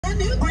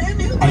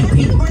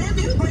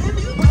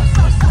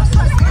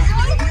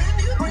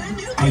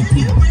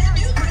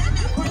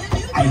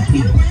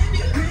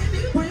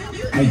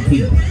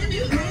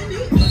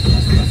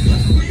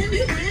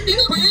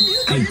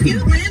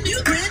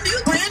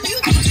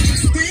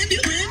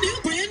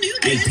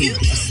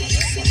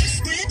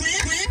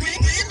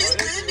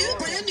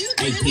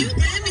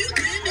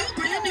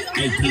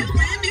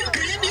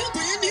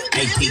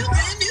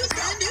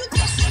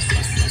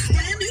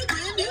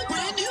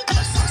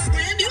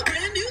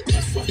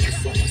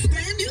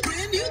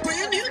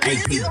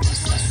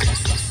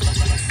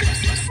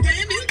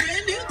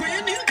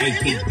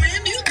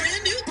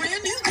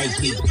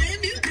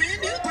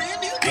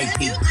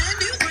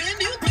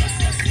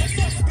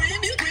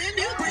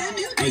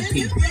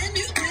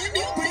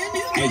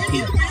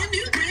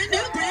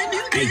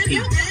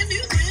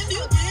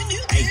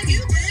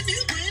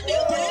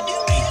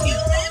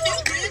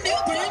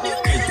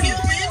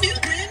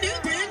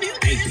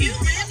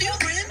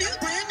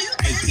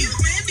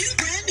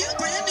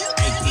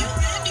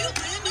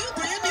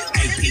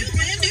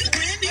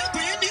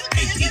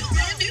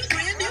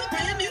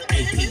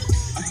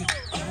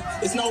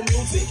It's no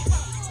music.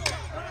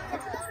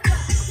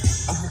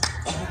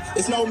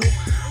 It's no music.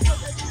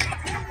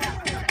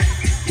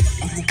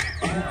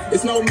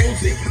 It's no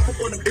music. Hop up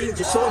on the beat,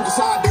 just show 'em just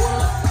how I do it.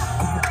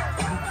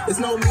 It's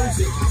no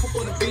music. Hop up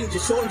on the beat,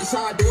 just show 'em just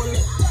how I do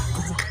it.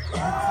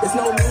 It's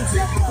no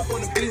music. Hop up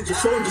on the beat,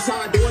 just show 'em just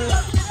how I do it.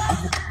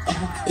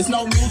 It's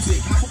no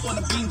music. Hop up on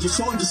the beat, just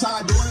show 'em just how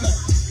I do it.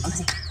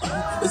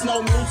 It's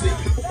no music.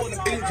 Hop up on the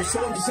beat, just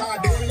show 'em just how I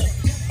do it.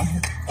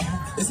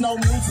 It's no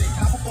music.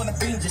 Hop up on the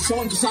beat, just show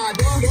 'em just how I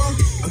do it.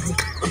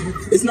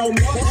 It's no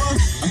music.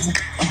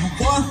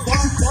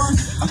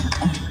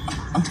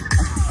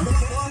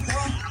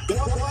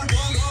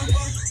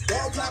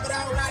 Don't clap it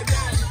out like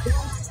that.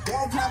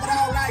 Don't clap it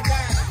out like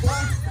that.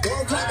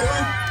 Don't clap it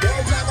out.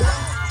 Don't clap it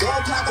out.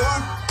 Don't clap it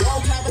out.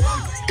 Don't clap it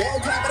out.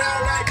 Don't clap it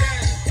out like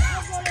that.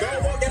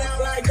 Don't walk it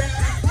out like that.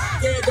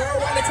 Yeah, girl,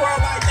 run the twirl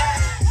like that.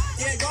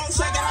 Yeah, go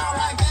shake it out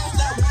like that.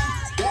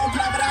 Don't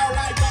clap it out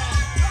like that.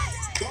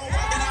 Don't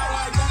walk it out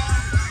like that.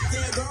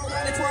 Yeah, girl,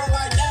 run the twirl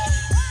like that.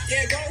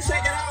 Yeah, go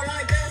shake it out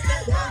like that.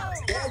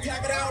 Don't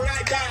clap it out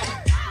like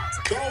that.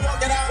 Don't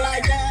walk it out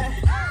like that.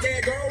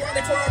 Yeah, girl, run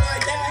the twirl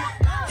like that.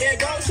 Yeah,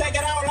 go shake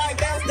it out like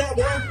that.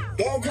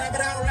 Don't clap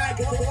it out like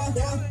that.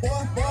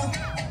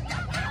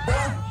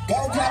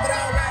 Don't clap it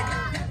out like that.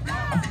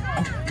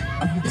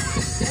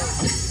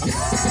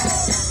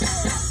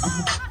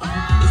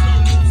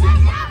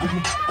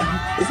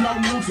 It's no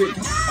music.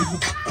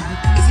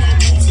 It's no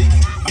music.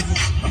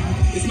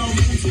 It's no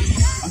music.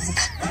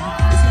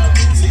 It's no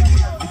music.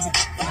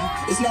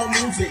 It's no music. It's no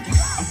music.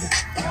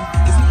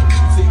 It's no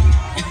music.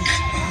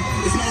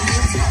 It's no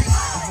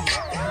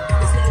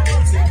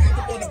music. Hop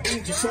up on the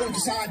beat, just show 'em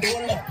just how I do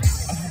it.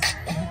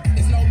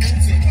 It's no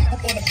music. Hop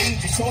up on the beat,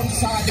 just show 'em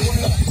just how I do it.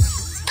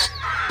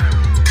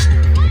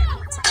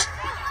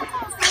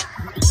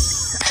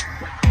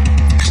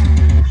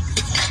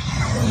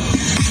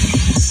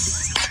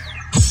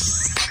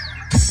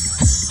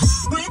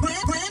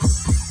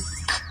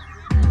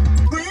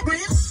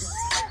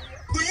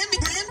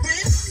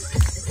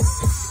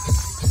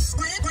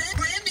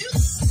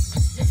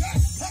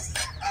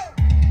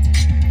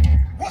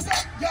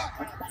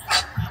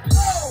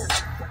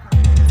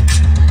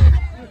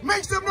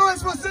 Make some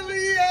noise for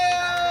Celia!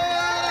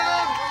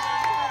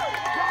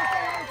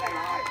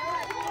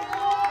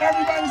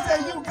 Everybody say,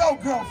 you go,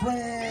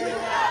 girlfriend.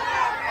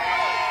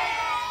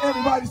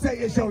 Everybody say,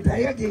 it's your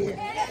day again.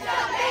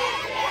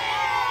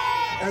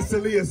 That's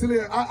Celia.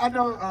 Celia, I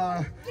know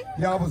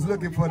y'all was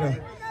looking for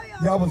the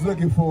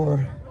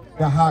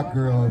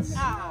HotGirlz.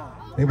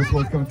 They were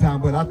supposed to come to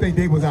town, but I think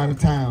they was out of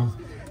town.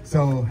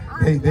 So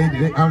they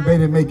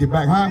didn't make it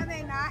back, huh?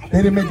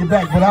 They didn't make it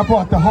back, but I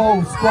brought the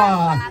whole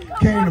squad,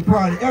 came to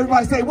party.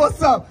 Everybody say,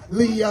 what's up,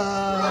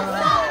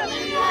 Leah?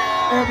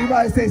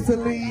 Everybody say,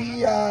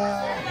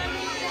 Celia.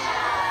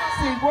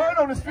 See, word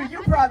on the street,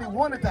 you probably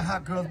wanted the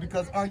HotGirlz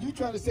because are you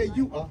trying to say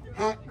you a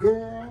hot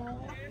girl?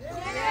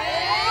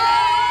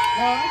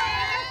 Huh?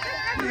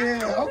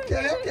 Yeah,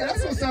 okay.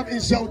 That's what's up.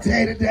 It's your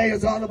day today.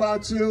 It's all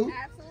about you.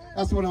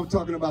 That's what I'm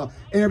talking about.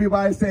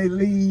 Everybody say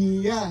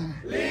Leah.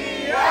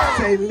 Leah.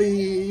 Say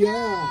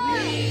Leah.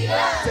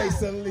 Leah. Say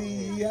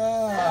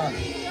Celia.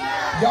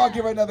 Y'all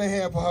give her another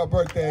hand for her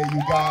birthday,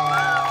 you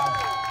guys.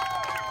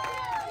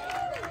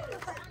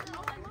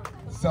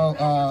 So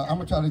I'm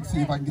gonna try to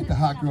see if I can get the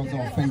HotGirlz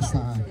on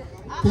FaceTime.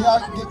 Can y'all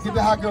get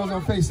the HotGirlz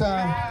on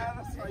FaceTime?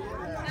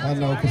 I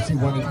know, because she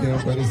wanted them,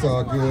 but it's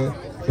all good.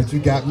 But you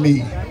got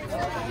me.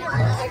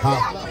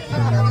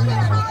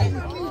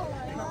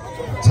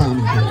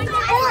 Tommy.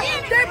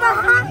 They're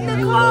behind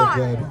the car.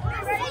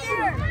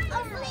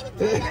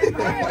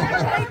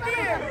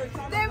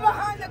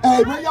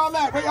 Hey, where y'all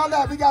at? Where y'all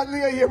at? We got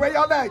Leah here. Where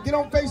y'all at? Get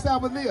on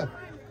FaceTime with Leah.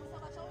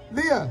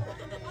 Leah,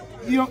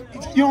 you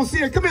don't see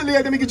her. Come here,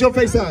 Leah. Let me get your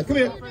FaceTime. Come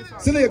here.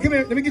 Celia, come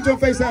here. Let me get your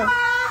FaceTime.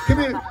 Come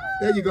here.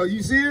 There you go.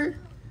 You see her?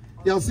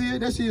 Y'all see her?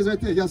 There she is right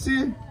there. Y'all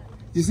see her?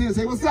 You see her?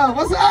 Say, what's up?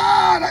 What's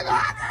up?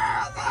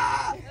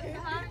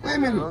 Wait a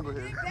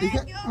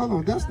minute. Hold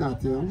on, that's not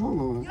them. Hold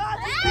on.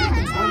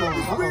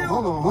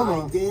 Hold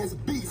on.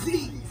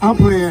 I'm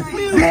playing.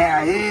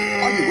 Yeah,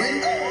 yeah. Are you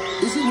ready?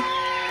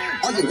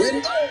 Are you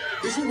ready?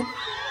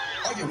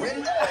 Are you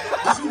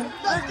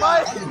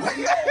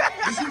ready?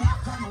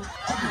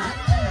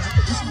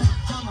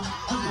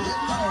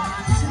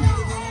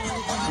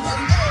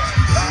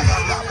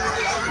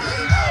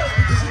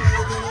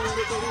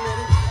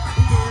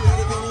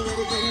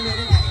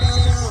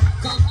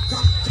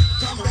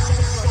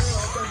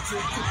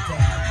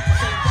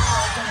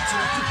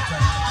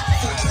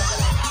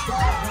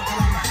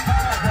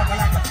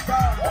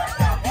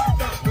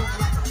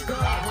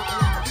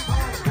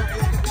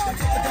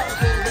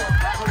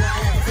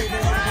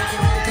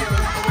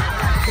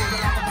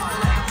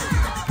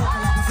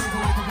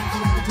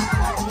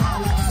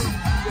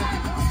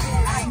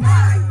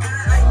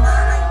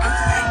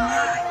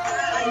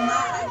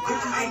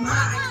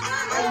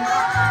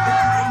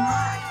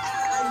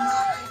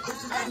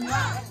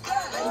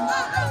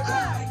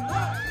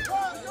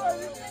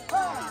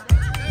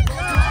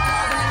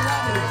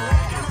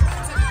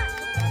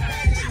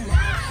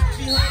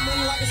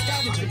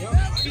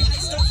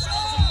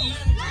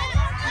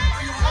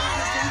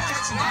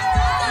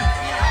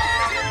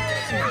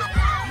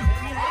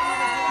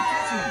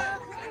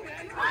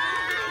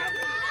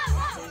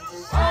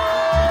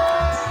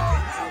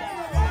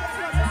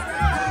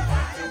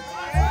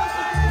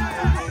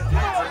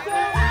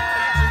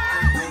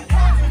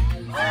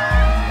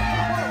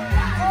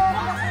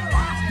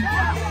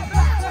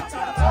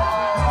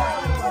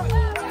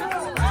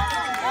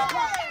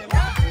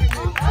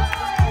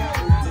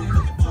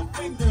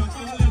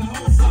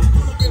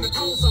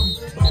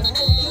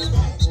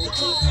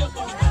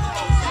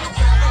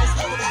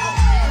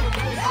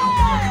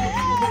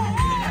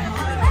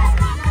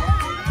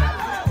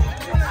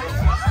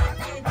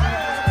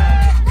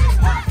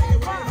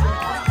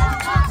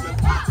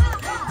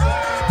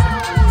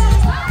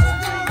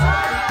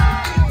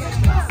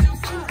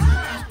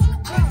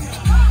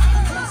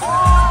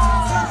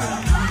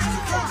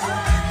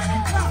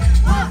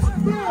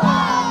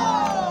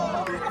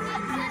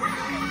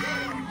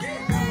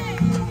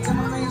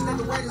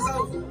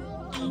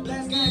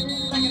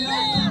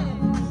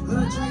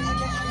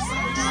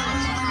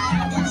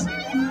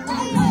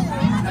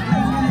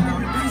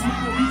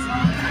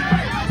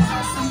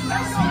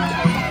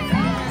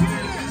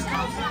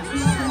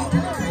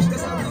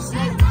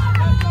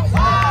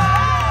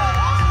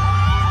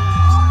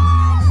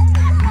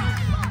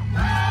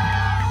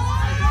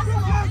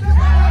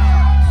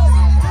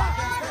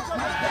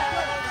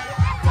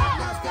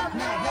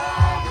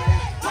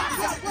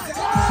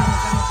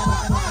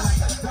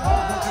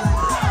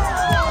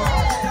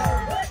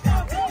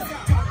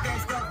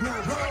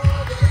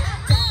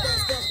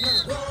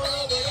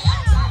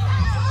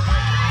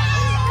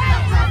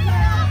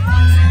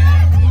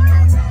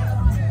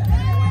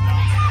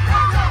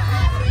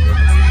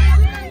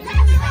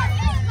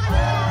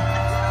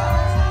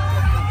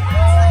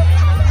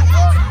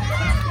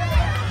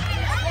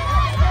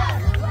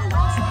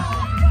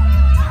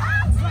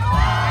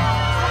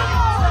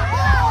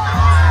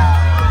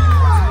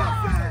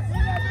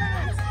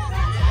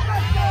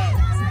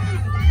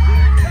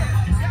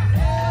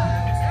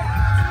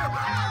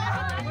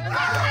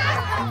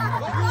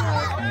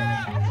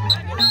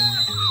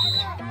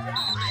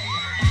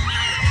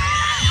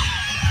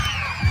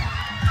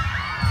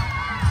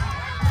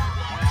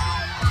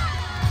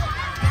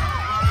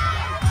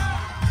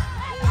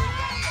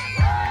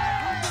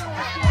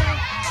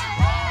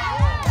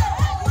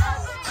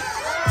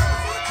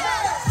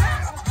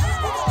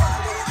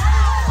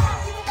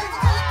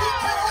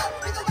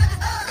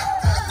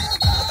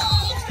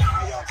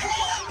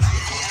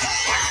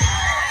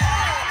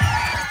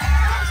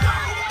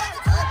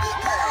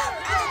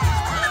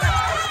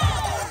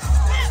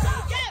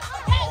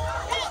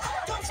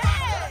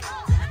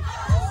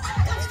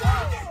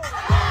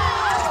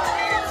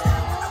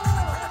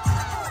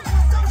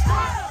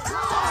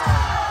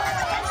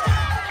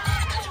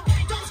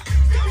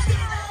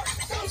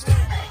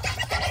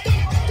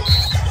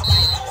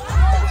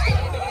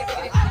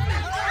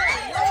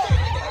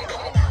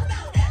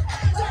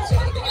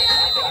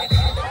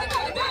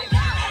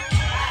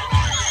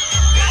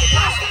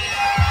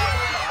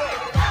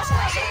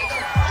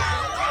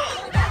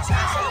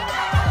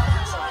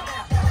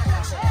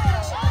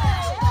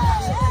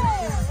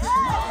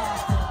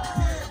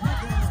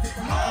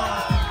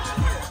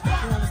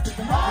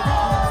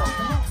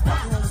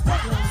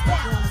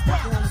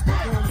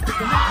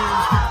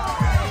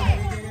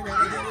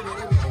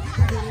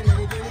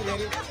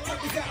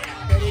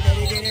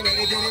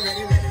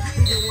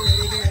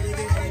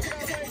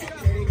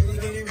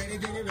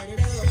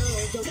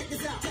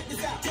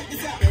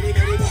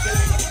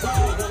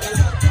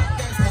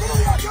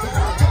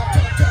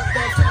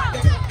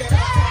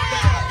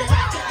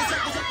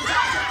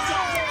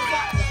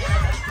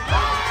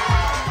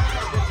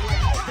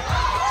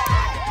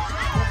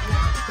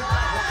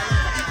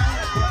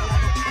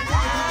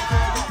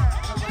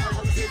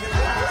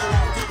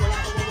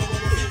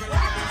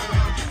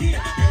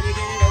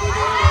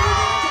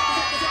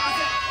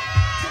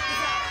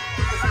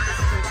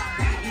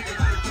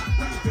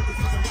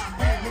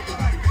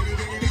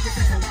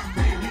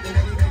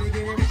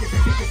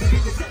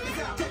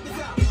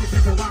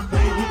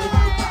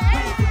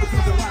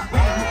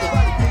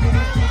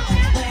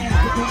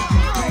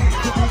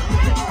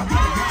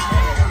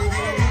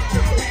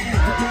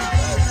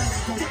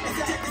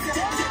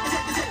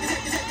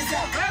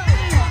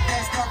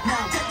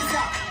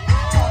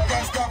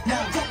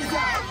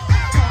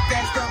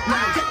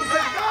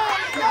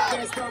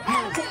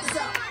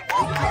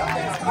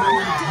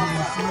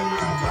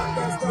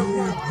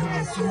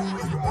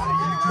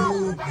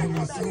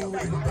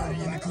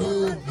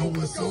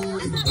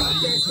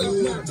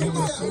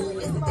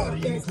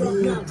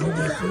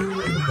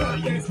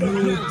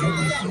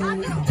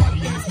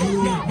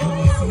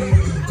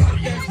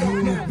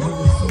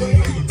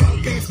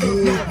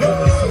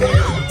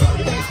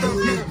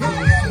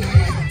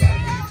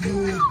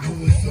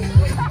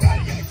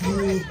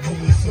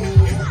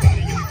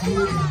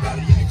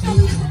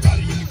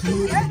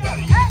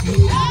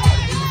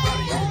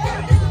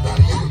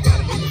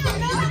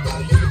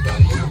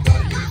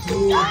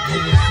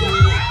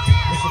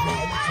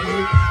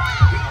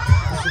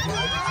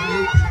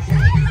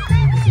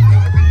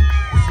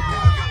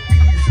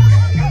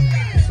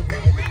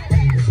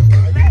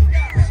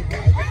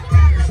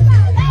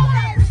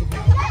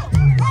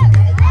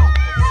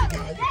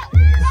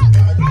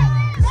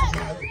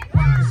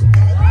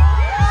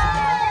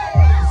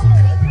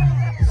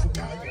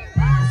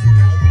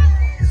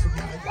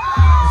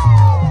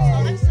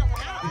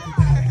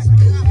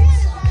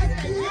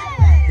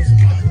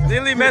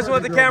 Dilly messing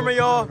with the camera,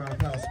 y'all.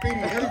 Speedy,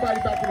 everybody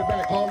back in the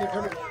back. All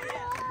every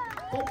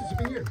focus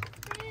up in here.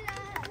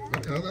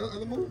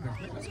 Other movement.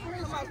 That's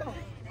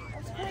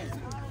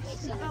crazy.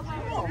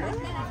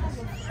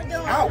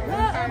 Out.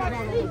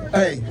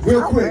 Hey,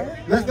 real quick.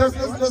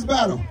 Let's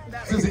battle.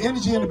 Since the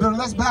energy in the building,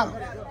 let's battle. Who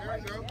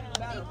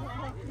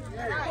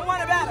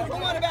want to battle?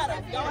 Who want to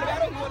battle? Y'all want to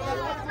battle? Who want to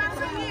battle?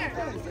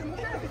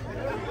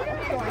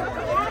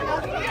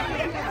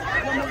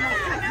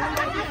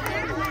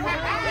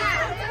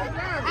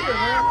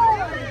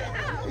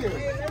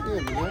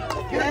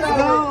 Let's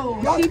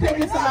go. She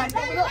picking side. Who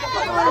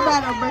want to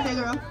battle, birthday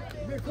girl?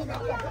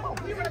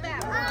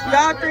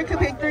 Y'all three can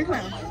pick 3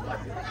 clowns.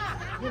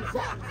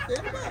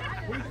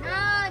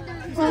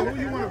 Who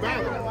you want to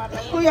battle?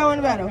 Who y'all want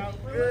to battle?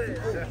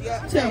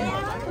 2.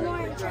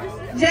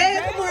 Jay,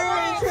 come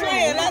on,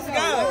 Trey, let's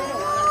go.